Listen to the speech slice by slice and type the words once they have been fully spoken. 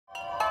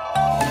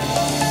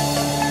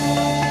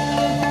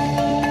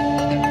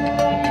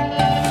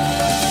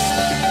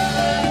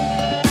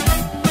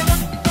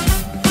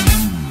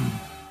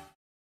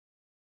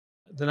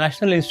The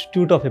National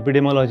Institute of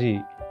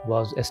Epidemiology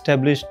was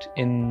established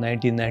in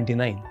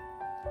 1999,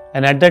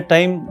 and at that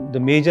time the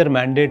major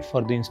mandate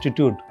for the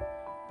institute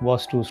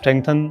was to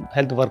strengthen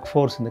health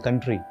workforce in the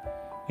country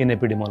in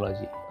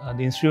epidemiology.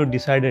 The institute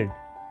decided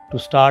to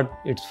start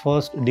its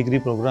first degree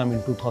program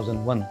in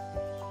 2001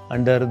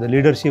 under the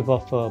leadership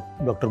of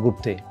Dr.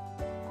 Gupte.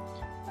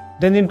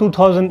 Then in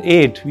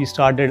 2008 we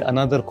started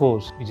another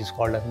course which is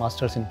called as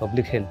Masters in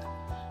Public Health,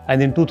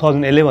 and in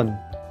 2011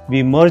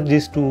 we merged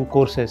these two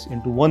courses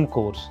into one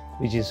course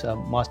which is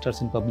Masters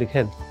in Public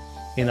Health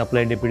in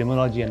Applied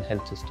Epidemiology and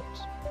Health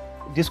Systems.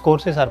 These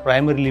courses are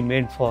primarily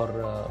made for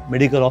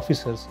medical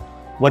officers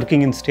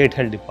working in state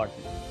health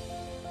departments.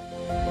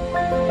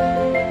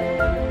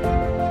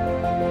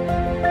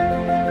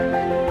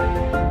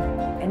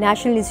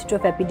 National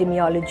Institute of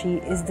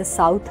Epidemiology is the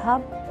South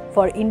Hub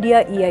for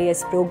India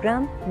EIS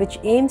program, which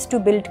aims to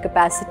build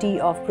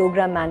capacity of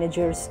program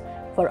managers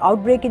for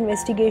outbreak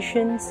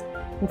investigations,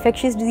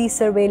 infectious disease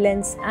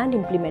surveillance and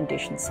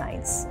implementation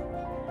science.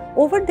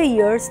 Over the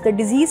years, the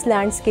disease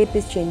landscape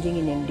is changing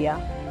in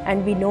India,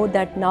 and we know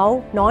that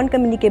now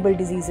non-communicable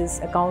diseases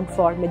account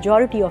for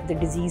majority of the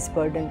disease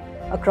burden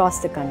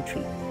across the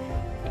country.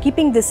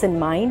 Keeping this in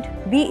mind,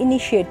 we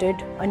initiated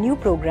a new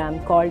program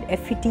called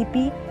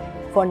FETP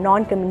for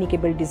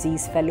Non-Communicable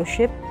Disease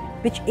Fellowship,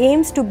 which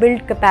aims to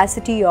build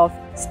capacity of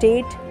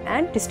state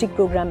and district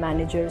program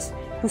managers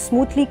to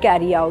smoothly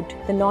carry out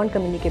the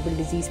non-communicable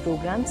disease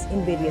programs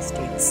in various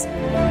states.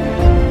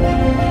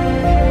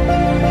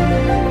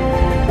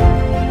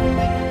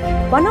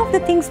 One of the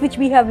things which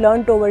we have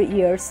learnt over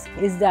years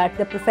is that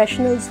the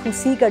professionals who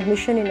seek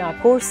admission in our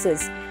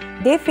courses,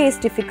 they face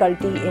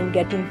difficulty in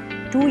getting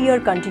 2-year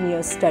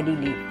continuous study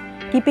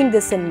leave. Keeping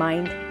this in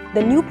mind,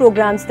 the new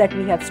programs that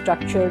we have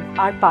structured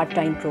are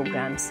part-time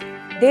programs.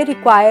 They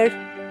require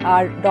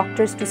our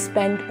doctors to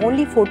spend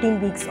only 14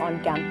 weeks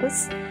on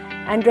campus,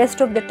 and rest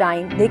of the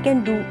time they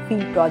can do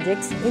field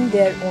projects in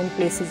their own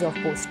places of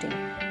posting.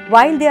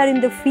 While they are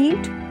in the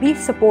field, we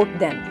support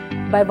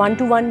them by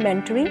one-to-one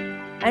mentoring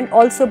and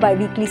also by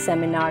weekly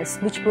seminars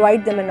which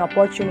provide them an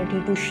opportunity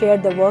to share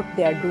the work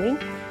they are doing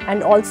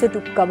and also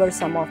to cover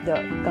some of the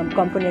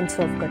components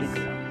of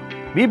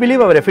curriculum. We believe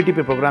our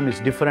FETP program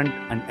is different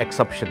and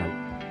exceptional.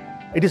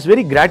 It is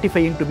very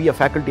gratifying to be a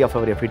faculty of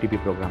our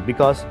FETP program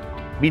because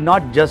we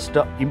not just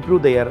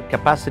improve their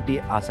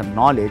capacity as a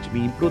knowledge,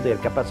 we improve their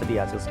capacity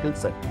as a skill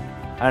set.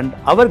 And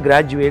our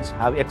graduates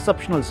have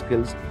exceptional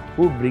skills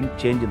who bring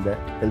change in the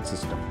health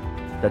system.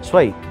 That's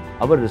why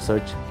our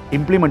research,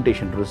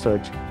 implementation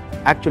research,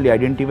 actually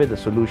identify the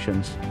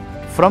solutions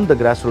from the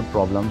grassroots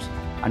problems,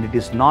 and it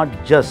is not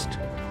just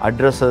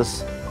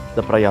addresses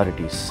the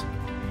priorities.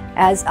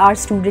 As our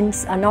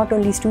students are not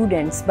only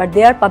students, but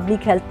they are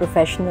public health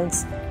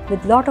professionals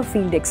with lot of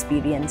field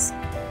experience,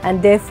 and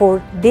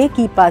therefore they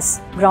keep us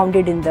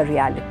grounded in the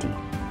reality.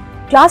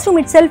 Classroom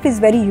itself is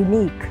very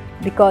unique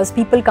because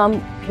people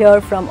come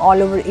here from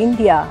all over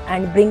India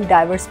and bring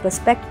diverse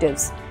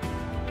perspectives.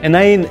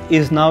 NIE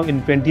is now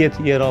in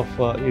 20th year of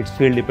its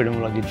field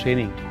epidemiology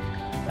training,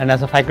 and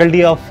as a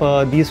faculty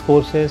of these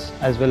courses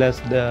as well as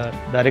the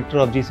director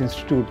of this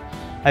institute,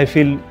 I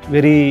feel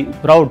very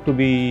proud to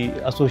be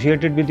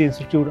associated with the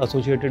institute,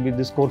 associated with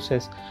these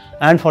courses,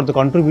 and for the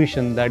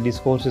contribution that these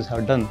courses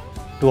have done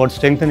towards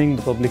strengthening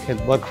the public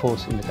health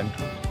workforce in the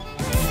country.